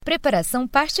Preparação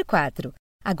parte 4.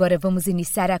 Agora vamos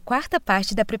iniciar a quarta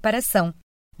parte da preparação.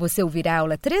 Você ouvirá a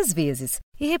aula 3 vezes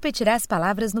e repetirá as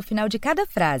palavras no final de cada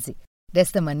frase.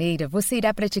 Desta maneira, você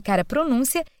irá praticar a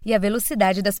pronúncia e a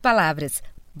velocidade das palavras.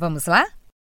 Vamos lá?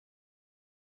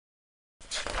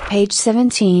 Page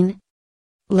 17.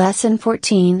 Lesson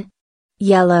 14.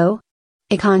 Yellow.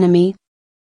 Economy.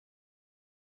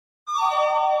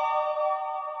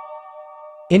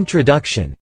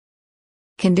 Introduction.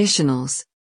 Conditionals.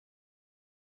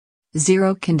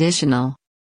 Zero conditional.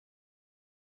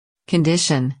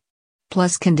 Condition.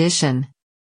 Plus condition.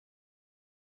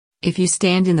 If you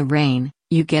stand in the rain,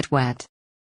 you get wet.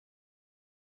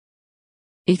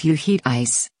 If you heat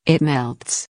ice, it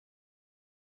melts.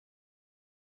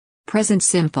 Present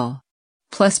simple.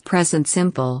 Plus present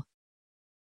simple.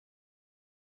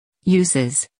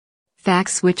 Uses.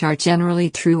 Facts which are generally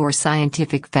true or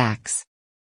scientific facts.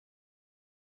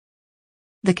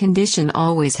 The condition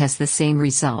always has the same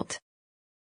result.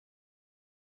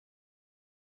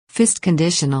 Fist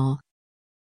conditional.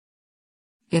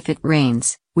 If it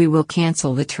rains, we will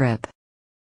cancel the trip.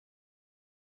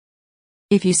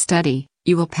 If you study,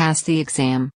 you will pass the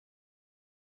exam.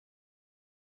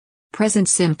 Present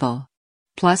simple.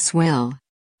 Plus will.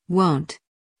 Won't.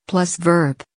 Plus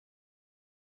verb.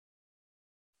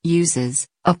 Uses.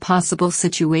 A possible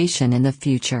situation in the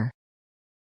future.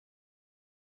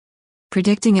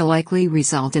 Predicting a likely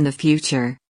result in the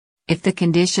future. If the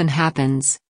condition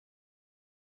happens.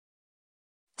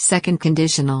 Second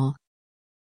conditional.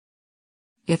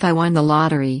 If I won the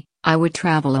lottery, I would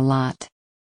travel a lot.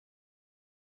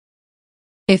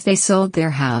 If they sold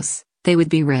their house, they would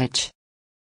be rich.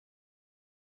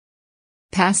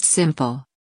 Past simple.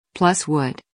 Plus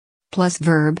would. Plus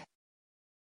verb.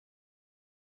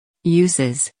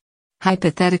 Uses.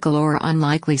 Hypothetical or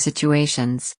unlikely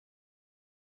situations.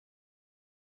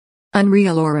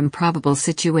 Unreal or improbable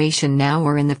situation now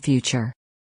or in the future.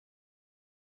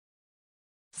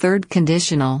 Third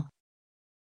conditional.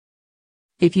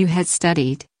 If you had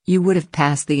studied, you would have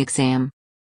passed the exam.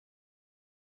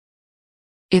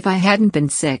 If I hadn't been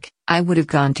sick, I would have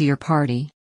gone to your party.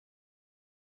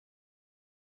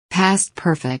 Past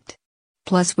perfect.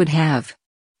 Plus would have.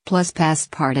 Plus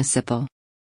past participle.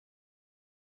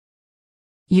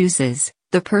 Uses.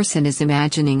 The person is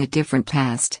imagining a different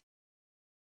past.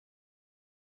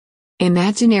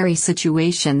 Imaginary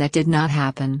situation that did not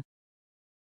happen.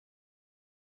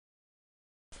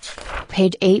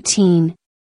 Page 18.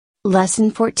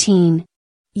 Lesson 14.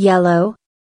 Yellow.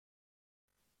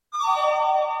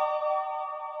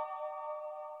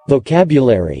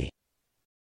 Vocabulary.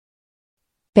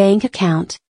 Bank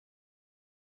account.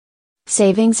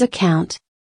 Savings account.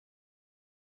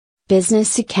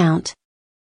 Business account.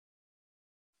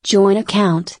 Joint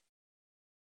account.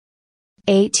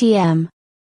 ATM.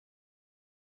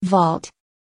 Vault.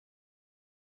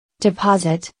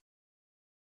 Deposit.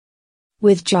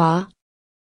 Withdraw.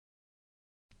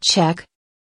 Check.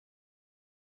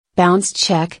 Bounce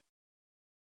check.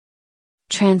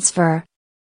 Transfer.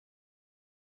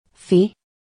 Fee.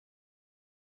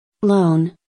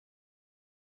 Loan.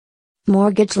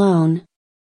 Mortgage loan.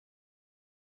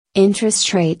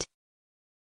 Interest rate.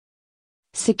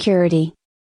 Security.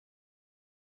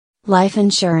 Life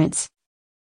insurance.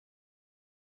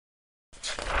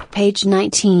 Page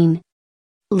 19.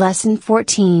 Lesson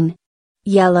 14.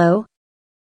 Yellow.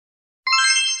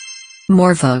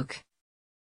 Morvoke.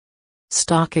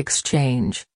 Stock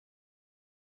exchange.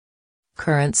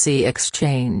 Currency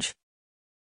exchange.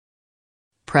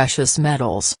 Precious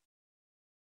metals.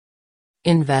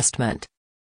 Investment.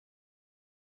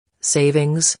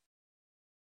 Savings.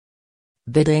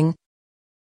 Bidding.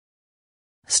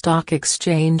 Stock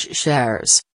exchange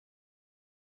shares.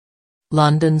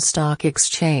 London Stock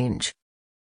Exchange.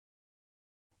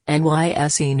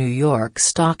 NYSE New York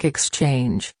Stock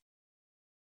Exchange.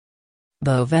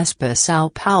 Bovespa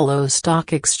São Paulo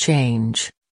Stock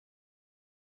Exchange.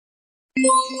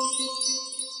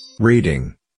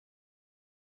 Reading.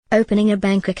 Opening a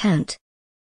bank account.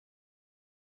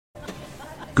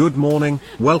 Good morning,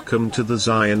 welcome to the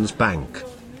Zions Bank.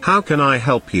 How can I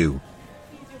help you?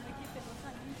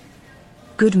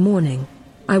 Good morning.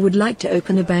 I would like to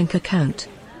open a bank account.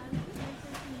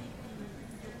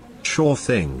 Sure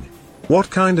thing. What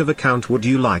kind of account would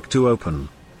you like to open?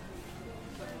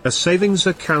 A savings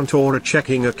account or a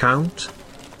checking account?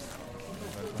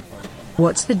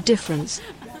 What's the difference?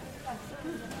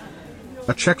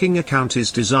 A checking account is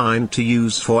designed to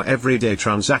use for everyday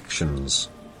transactions.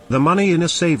 The money in a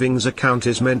savings account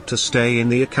is meant to stay in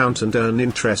the account and earn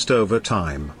interest over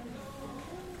time.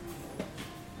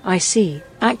 I see.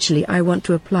 Actually, I want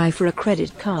to apply for a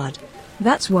credit card.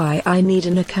 That's why I need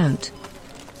an account.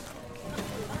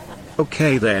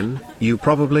 Okay then, you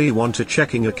probably want a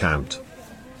checking account.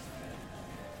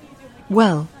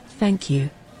 Well, thank you.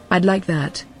 I'd like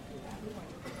that.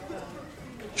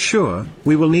 Sure,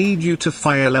 we will need you to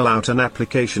fill out an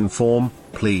application form,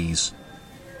 please.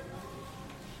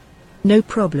 No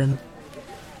problem.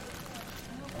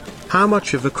 How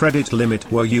much of a credit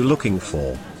limit were you looking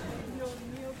for?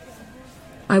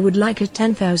 I would like a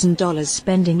 $10,000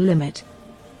 spending limit.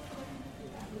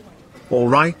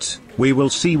 Alright, we will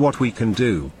see what we can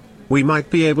do. We might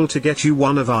be able to get you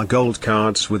one of our gold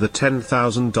cards with a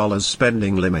 $10,000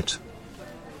 spending limit.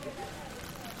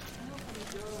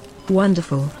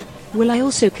 Wonderful. Will I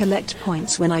also collect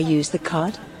points when I use the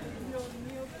card?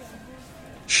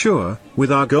 Sure,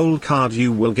 with our gold card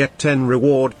you will get 10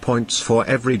 reward points for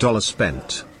every dollar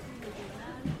spent.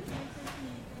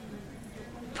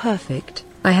 Perfect.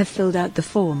 I have filled out the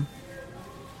form.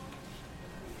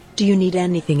 Do you need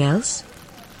anything else?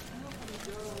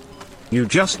 You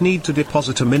just need to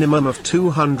deposit a minimum of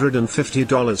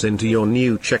 $250 into your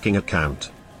new checking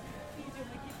account.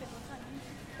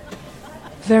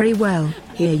 Very well,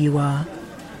 here you are.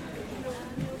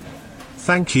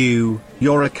 Thank you,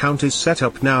 your account is set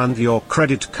up now and your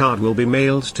credit card will be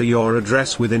mailed to your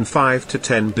address within 5 to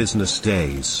 10 business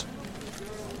days.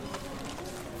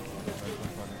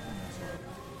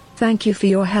 Thank you for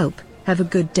your help, have a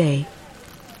good day.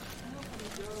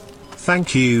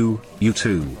 Thank you, you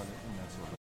too.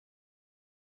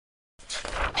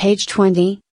 Page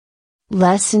 20.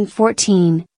 Lesson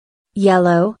 14.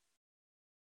 Yellow.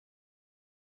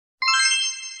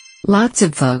 Lots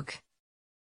of folk.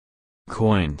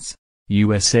 Coins,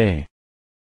 USA.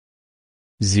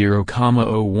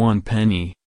 0,01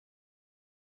 penny.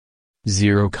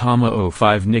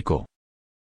 0,05 nickel.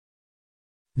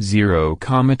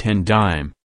 0,10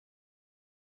 dime.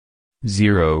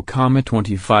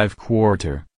 0,25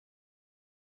 quarter.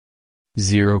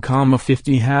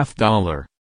 0,50 half dollar.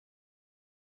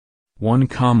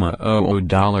 1,00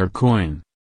 dollar coin.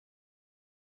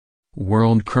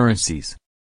 World currencies.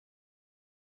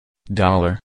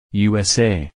 Dollar,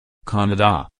 USA,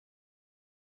 Canada.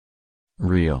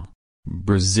 Real,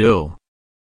 Brazil.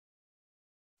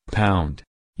 Pound,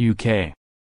 UK.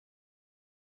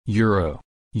 Euro,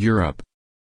 Europe.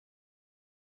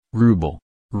 Ruble,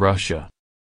 Russia.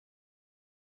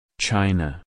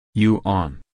 China,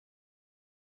 Yuan.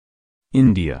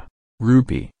 India,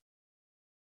 Rupee.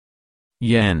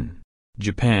 Yen,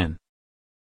 Japan.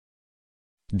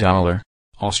 Dollar,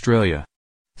 Australia,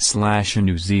 /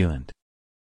 New Zealand.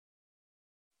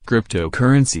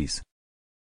 Cryptocurrencies.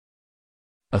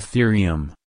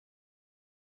 Ethereum.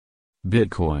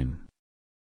 Bitcoin.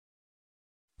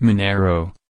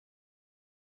 Monero.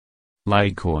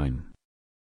 Litecoin.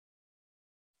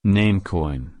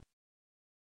 Namecoin.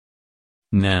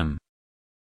 NEM.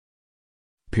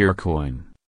 Peercoin.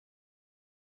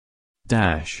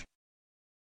 Dash.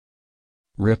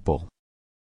 Ripple.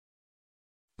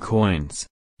 Coins,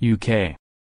 UK.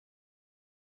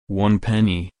 1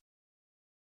 penny.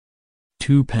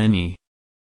 2 penny.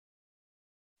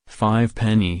 5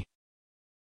 penny.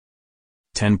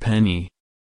 10 penny.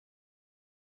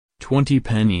 20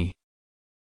 penny.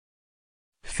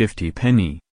 50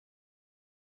 penny.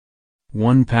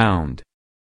 1 pound.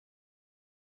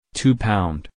 2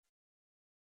 pound.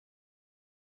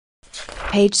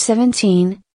 Page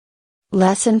 17.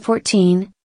 Lesson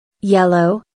 14.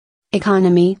 Yellow.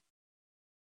 Economy.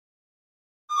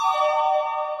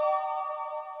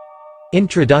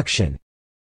 Introduction.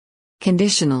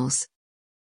 Conditionals.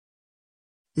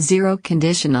 Zero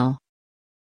conditional.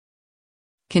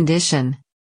 Condition.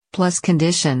 Plus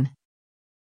condition.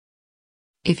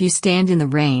 If you stand in the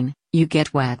rain, you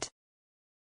get wet.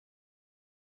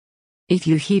 If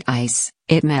you heat ice,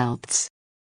 it melts.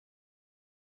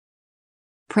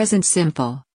 Present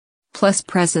simple. Plus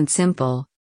present simple.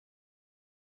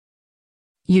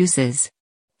 Uses.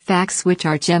 Facts which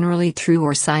are generally true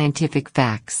or scientific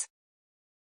facts.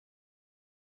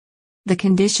 The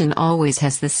condition always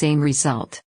has the same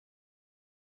result.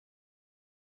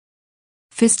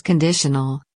 Fist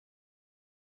conditional.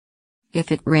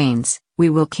 If it rains, we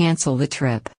will cancel the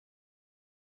trip.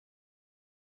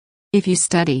 If you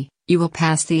study, you will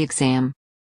pass the exam.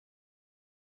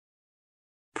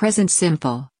 Present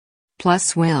simple.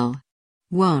 Plus will.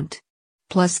 Won't.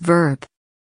 Plus verb.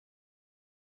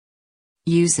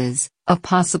 Uses. A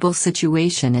possible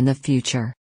situation in the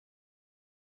future.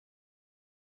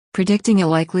 Predicting a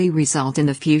likely result in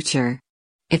the future.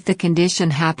 If the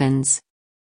condition happens.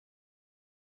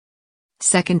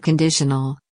 Second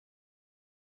conditional.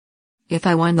 If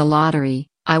I won the lottery,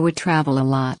 I would travel a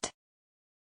lot.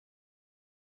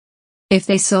 If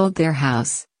they sold their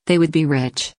house, they would be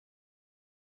rich.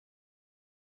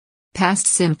 Past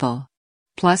simple.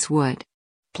 Plus would.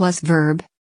 Plus verb.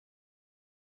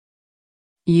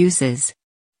 Uses.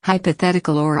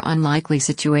 Hypothetical or unlikely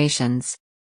situations.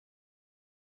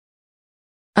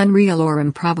 Unreal or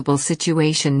improbable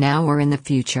situation now or in the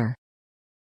future.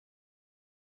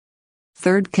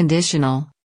 Third conditional.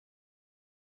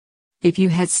 If you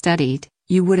had studied,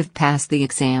 you would have passed the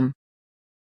exam.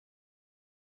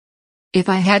 If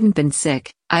I hadn't been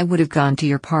sick, I would have gone to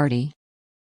your party.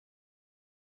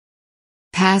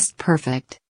 Past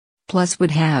perfect. Plus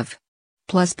would have.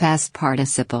 Plus past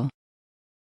participle.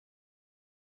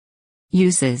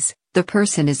 Uses. The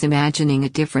person is imagining a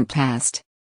different past.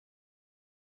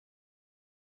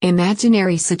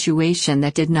 Imaginary situation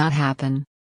that did not happen.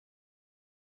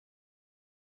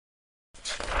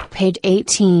 Page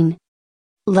 18.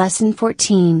 Lesson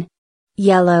 14.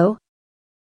 Yellow.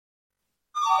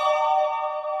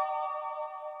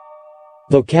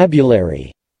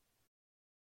 Vocabulary.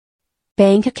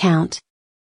 Bank account.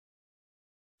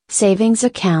 Savings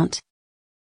account.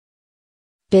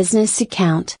 Business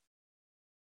account.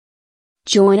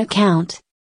 Joint account.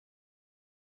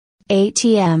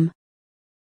 ATM.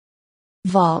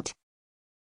 Vault.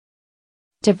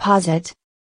 Deposit.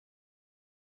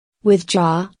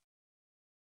 Withdraw.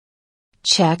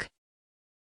 Check.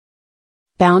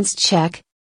 Bounce check.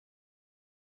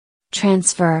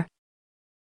 Transfer.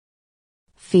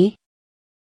 Fee.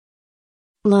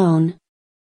 Loan.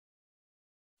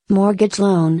 Mortgage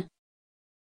loan.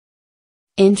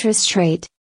 Interest rate.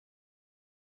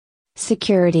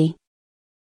 Security.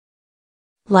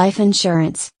 Life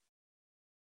insurance.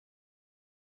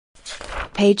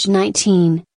 Page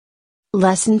 19.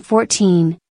 Lesson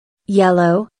 14.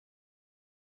 Yellow.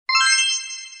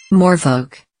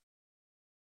 Morvoke.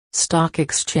 Stock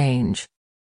exchange.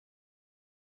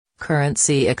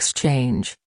 Currency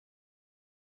exchange.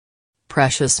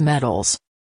 Precious metals.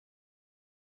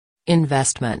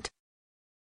 Investment.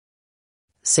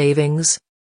 Savings.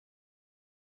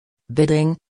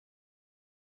 Bidding.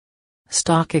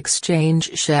 Stock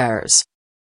exchange shares.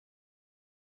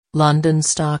 London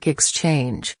Stock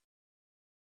Exchange.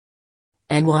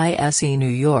 NYSE New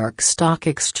York Stock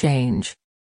Exchange.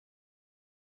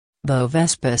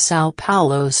 Bovespa Sao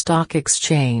Paulo Stock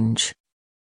Exchange.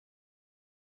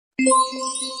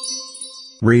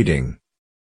 Reading.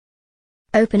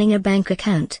 Opening a bank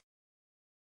account.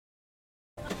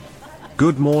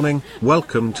 Good morning,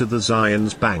 welcome to the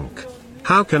Zions Bank.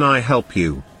 How can I help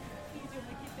you?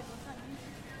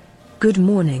 Good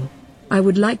morning. I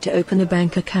would like to open a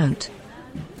bank account.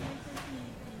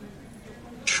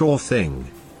 Sure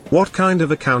thing. What kind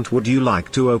of account would you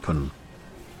like to open?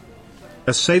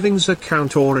 A savings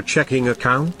account or a checking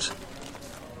account?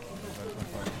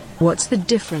 What's the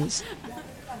difference?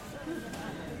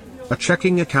 A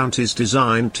checking account is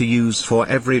designed to use for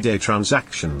everyday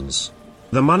transactions.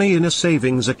 The money in a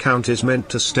savings account is meant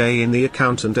to stay in the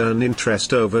account and earn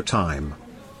interest over time.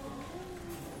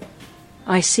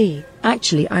 I see.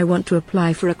 Actually, I want to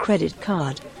apply for a credit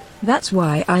card. That's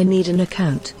why I need an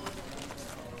account.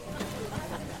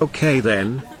 Okay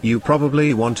then, you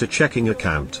probably want a checking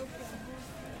account.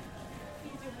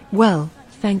 Well,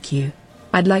 thank you.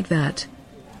 I'd like that.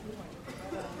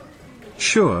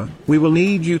 Sure, we will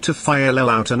need you to fill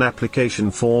out an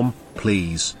application form,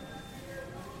 please.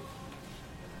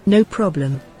 No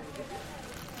problem.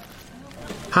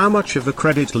 How much of a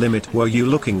credit limit were you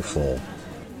looking for?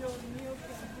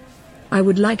 I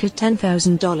would like a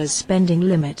 $10,000 spending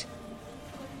limit.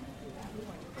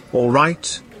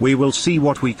 Alright, we will see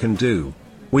what we can do.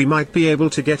 We might be able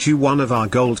to get you one of our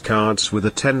gold cards with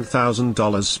a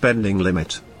 $10,000 spending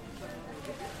limit.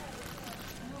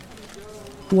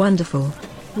 Wonderful.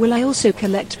 Will I also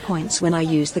collect points when I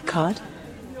use the card?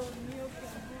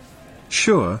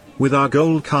 Sure, with our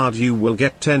gold card you will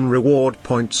get 10 reward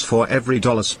points for every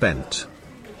dollar spent.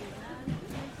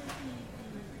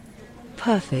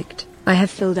 Perfect. I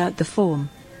have filled out the form.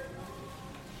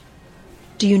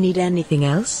 Do you need anything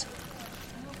else?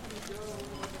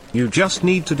 You just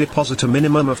need to deposit a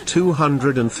minimum of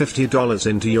 $250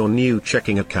 into your new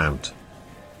checking account.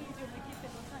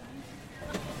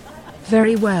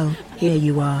 Very well, here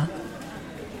you are.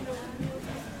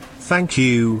 Thank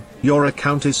you, your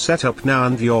account is set up now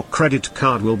and your credit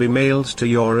card will be mailed to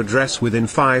your address within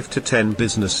 5 to 10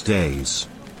 business days.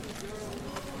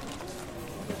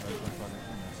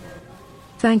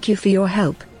 Thank you for your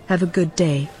help. Have a good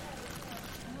day.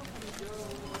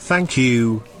 Thank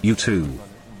you, you too.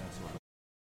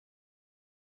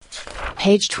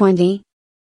 Page 20.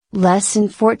 Lesson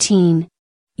 14.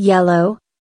 Yellow.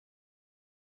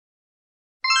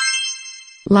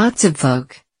 Lots of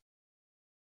folk.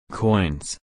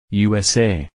 Coins,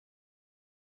 USA.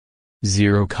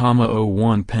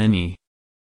 0,01 penny.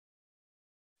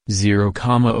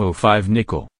 0,05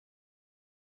 nickel.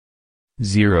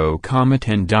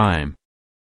 0,10 dime.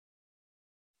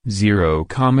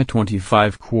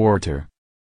 0,25 quarter.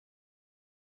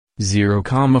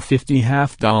 0,50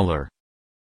 half dollar.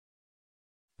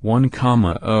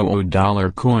 1,00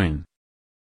 dollar coin.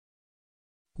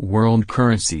 World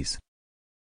currencies.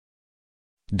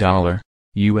 Dollar,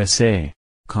 USA,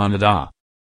 Canada.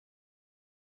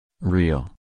 Real,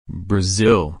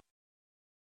 Brazil.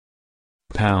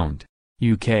 Pound,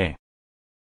 UK.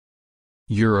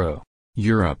 Euro,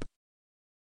 Europe.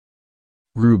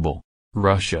 Ruble,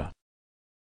 Russia.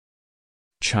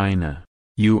 China,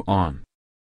 Yuan.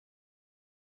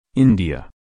 India,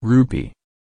 Rupee.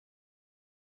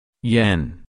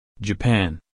 Yen,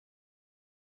 Japan.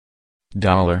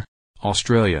 Dollar,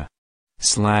 Australia,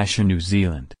 / New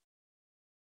Zealand.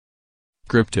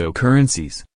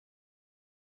 Cryptocurrencies.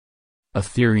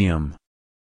 Ethereum.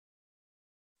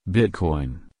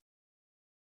 Bitcoin.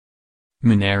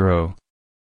 Monero.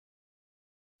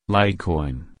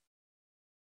 Litecoin.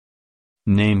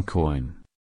 Namecoin.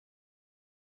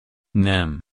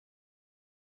 Nem.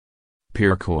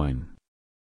 Peercoin.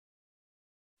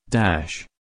 Dash.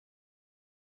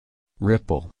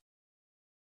 Ripple.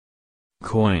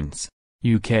 Coins,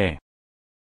 UK.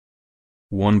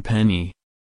 1 penny.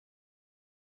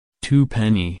 2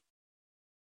 penny.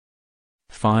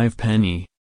 5 penny.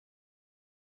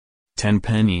 10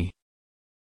 penny.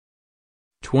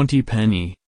 20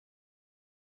 penny.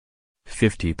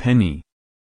 50 penny.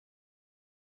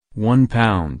 1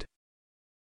 pound.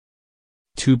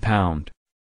 2 pound.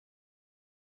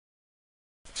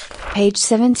 Page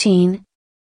 17.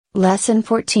 Lesson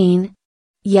 14.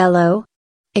 Yellow.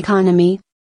 Economy.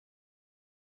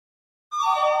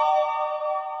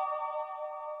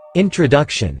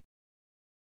 Introduction.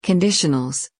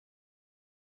 Conditionals.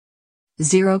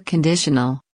 Zero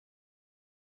conditional.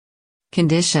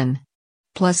 Condition.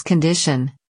 Plus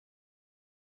condition.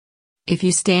 If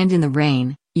you stand in the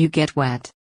rain, you get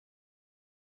wet.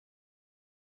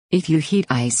 If you heat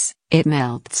ice, it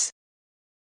melts.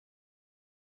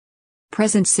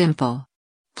 Present simple.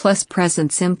 Plus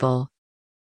present simple.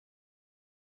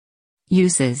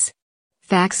 Uses.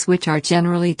 Facts which are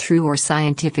generally true or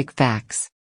scientific facts.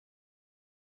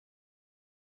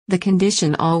 The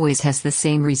condition always has the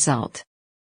same result.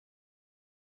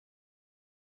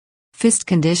 Fist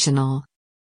conditional.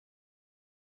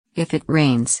 If it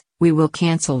rains, we will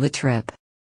cancel the trip.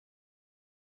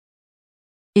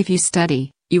 If you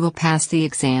study, you will pass the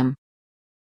exam.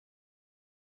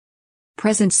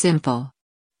 Present simple.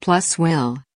 Plus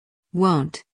will.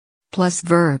 Won't. Plus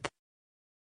verb.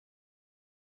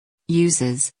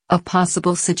 Uses. A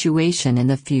possible situation in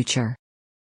the future.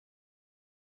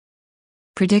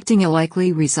 Predicting a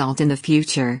likely result in the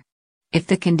future. If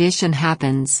the condition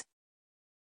happens.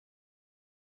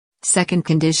 Second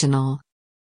conditional.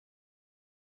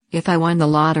 If I won the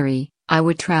lottery, I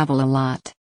would travel a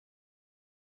lot.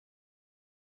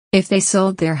 If they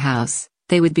sold their house,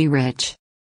 they would be rich.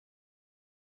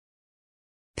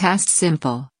 Past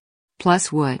simple.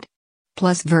 Plus would.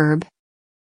 Plus verb.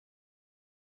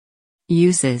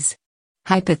 Uses.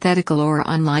 Hypothetical or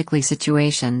unlikely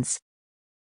situations.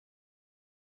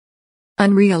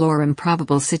 Unreal or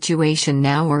improbable situation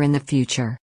now or in the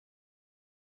future.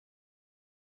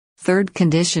 Third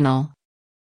conditional.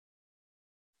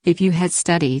 If you had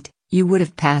studied, you would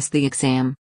have passed the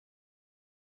exam.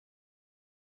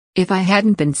 If I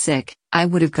hadn't been sick, I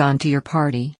would have gone to your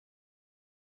party.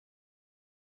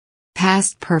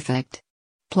 Past perfect.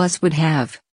 Plus would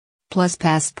have. Plus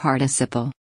past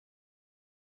participle.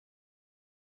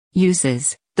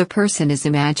 Uses. The person is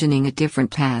imagining a different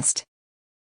past.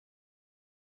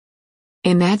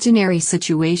 Imaginary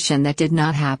situation that did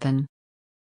not happen.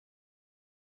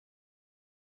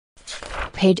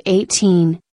 Page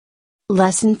 18.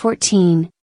 Lesson 14.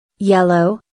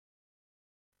 Yellow.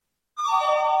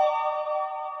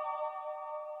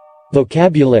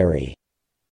 Vocabulary.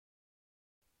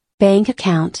 Bank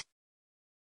account.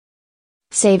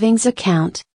 Savings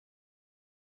account.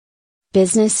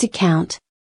 Business account.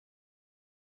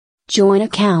 Joint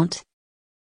account.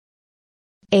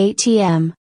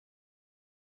 ATM.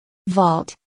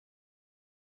 Vault.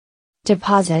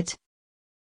 Deposit.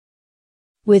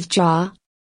 Withdraw.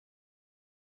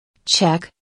 Check.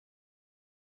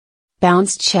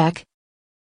 Bounce check.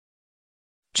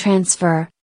 Transfer.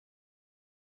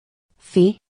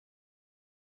 Fee.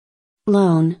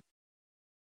 Loan.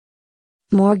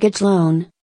 Mortgage loan.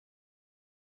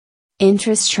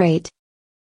 Interest rate.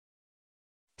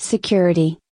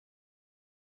 Security.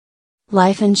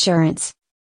 Life insurance.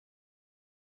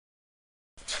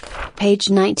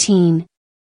 Page 19.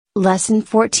 Lesson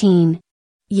 14.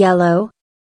 Yellow.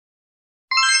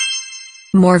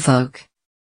 Morvoke.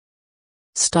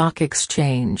 Stock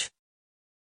exchange.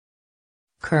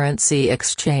 Currency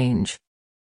exchange.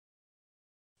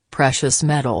 Precious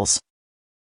metals.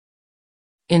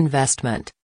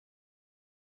 Investment.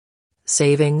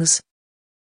 Savings.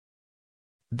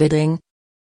 Bidding.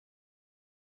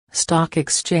 Stock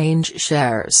exchange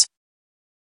shares.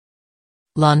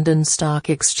 London Stock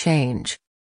Exchange.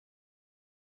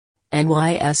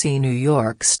 NYSE New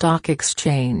York Stock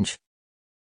Exchange.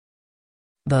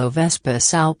 Bovespa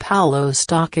São Paulo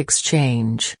Stock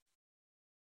Exchange.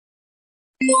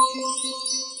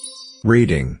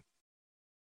 Reading.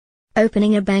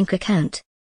 Opening a bank account.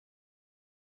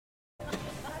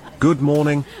 Good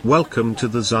morning, welcome to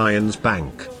the Zions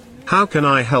Bank. How can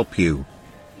I help you?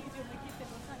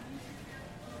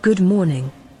 Good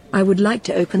morning. I would like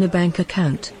to open a bank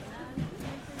account.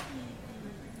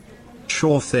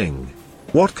 Sure thing.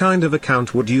 What kind of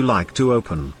account would you like to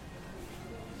open?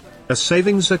 A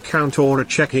savings account or a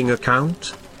checking account?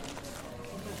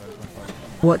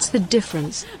 What's the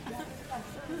difference?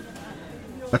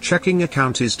 A checking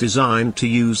account is designed to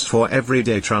use for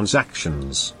everyday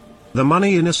transactions. The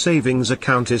money in a savings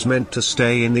account is meant to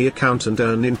stay in the account and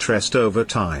earn interest over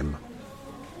time.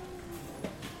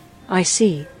 I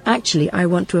see. Actually, I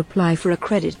want to apply for a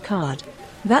credit card.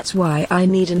 That's why I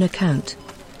need an account.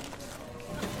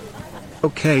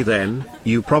 Okay then,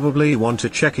 you probably want a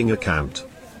checking account.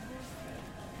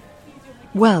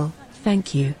 Well,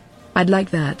 thank you. I'd like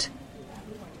that.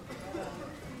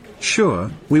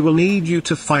 Sure, we will need you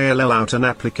to fill out an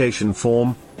application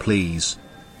form, please.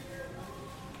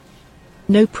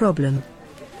 No problem.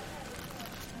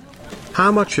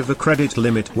 How much of a credit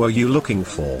limit were you looking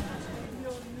for?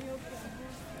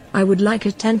 I would like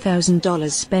a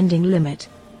 $10,000 spending limit.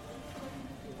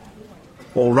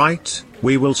 Alright,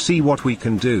 we will see what we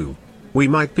can do. We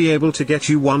might be able to get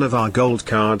you one of our gold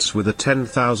cards with a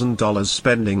 $10,000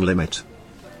 spending limit.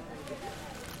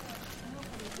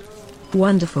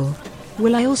 Wonderful.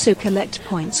 Will I also collect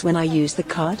points when I use the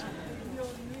card?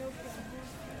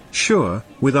 Sure,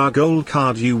 with our gold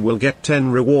card you will get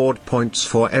 10 reward points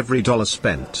for every dollar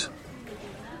spent.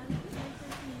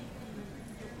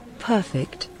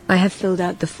 Perfect. I have filled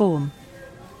out the form.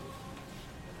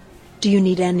 Do you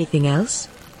need anything else?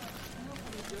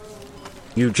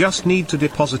 You just need to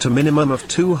deposit a minimum of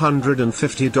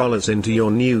 $250 into your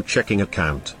new checking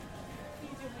account.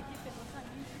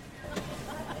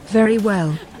 Very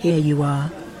well, here you are.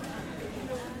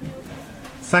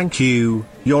 Thank you,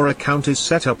 your account is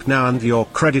set up now and your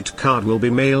credit card will be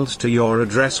mailed to your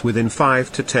address within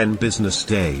 5 to 10 business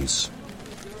days.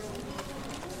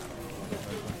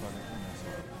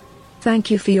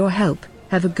 Thank you for your help.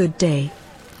 Have a good day.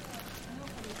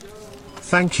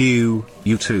 Thank you,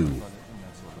 you too.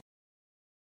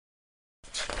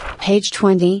 Page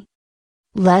 20.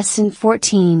 Lesson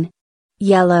 14.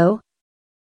 Yellow.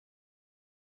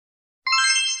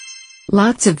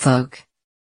 Lots of folk.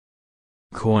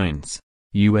 Coins.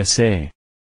 USA.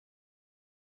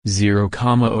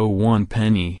 0.01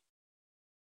 penny.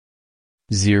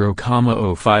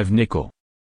 0.05 nickel.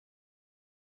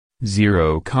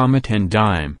 0.10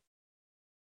 dime.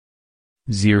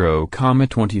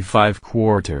 0.25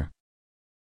 quarter.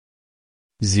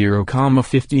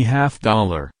 0.50 half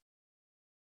dollar.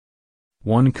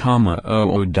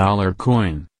 1.00 dollar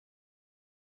coin.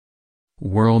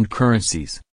 World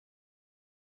currencies.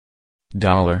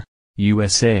 Dollar,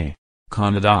 USA,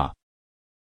 Canada.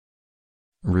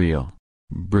 Real,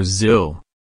 Brazil.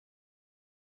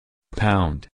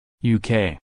 Pound,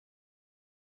 UK.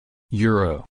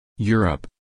 Euro, Europe.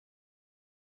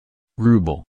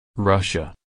 Ruble,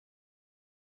 Russia.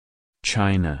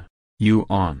 China,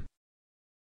 Yuan.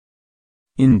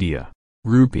 India,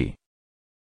 Rupee.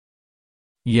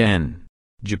 Yen,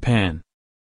 Japan.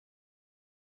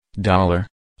 Dollar,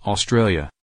 Australia,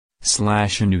 /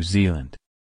 New Zealand.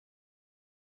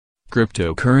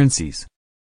 Cryptocurrencies.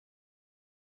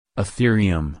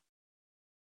 Ethereum.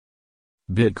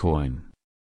 Bitcoin.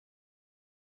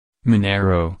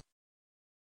 Monero.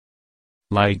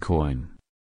 Litecoin.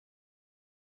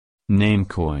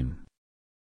 Namecoin.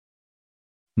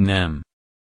 NEM.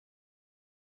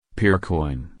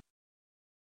 Peercoin.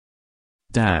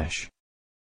 Dash.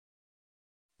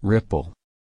 Ripple.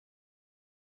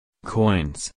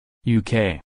 Coins,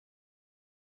 UK.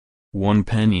 1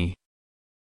 penny.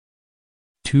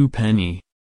 2 penny.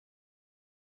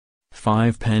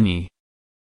 5 penny.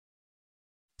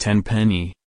 10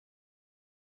 penny.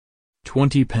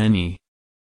 20 penny,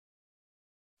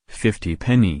 50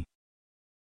 penny,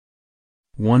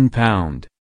 1 pound,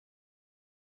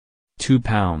 2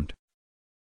 pound.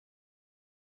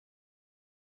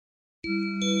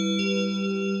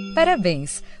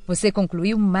 Parabéns! Você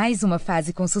concluiu mais uma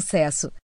fase com sucesso.